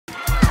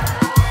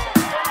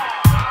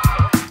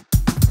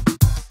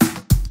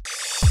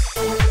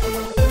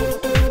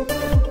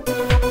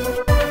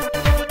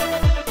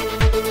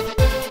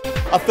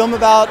film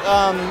about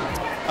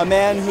a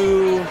man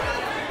who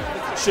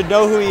should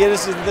know who he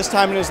is at this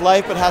time in his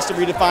life, but has to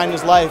redefine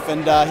his life,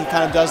 and he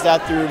kind of does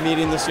that through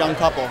meeting this young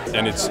couple.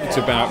 And it's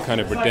about kind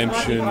of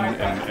redemption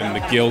and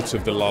the guilt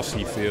of the loss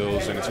he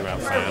feels, and it's about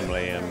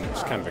family, and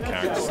it's kind of a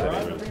character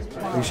study,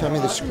 really. You showed me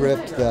the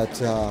script that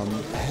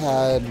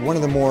had one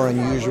of the more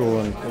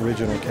unusual and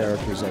original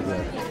characters I've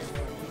read.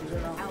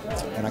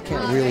 And I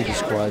can't really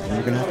describe him.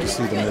 You're going to have to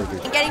see the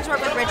movie. Getting to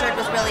work with Richard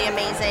was really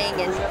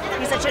amazing, and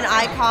he's such an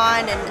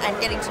icon,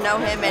 and getting to know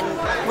him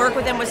and work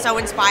with him was so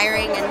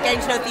inspiring, and getting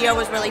to know Theo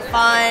was really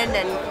fun,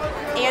 and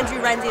Andrew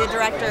Renzi, the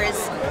director, is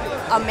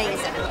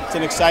amazing. It's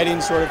an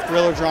exciting sort of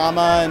thriller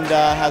drama and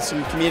has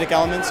some comedic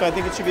elements, so I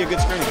think it should be a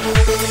good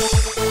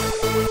screening.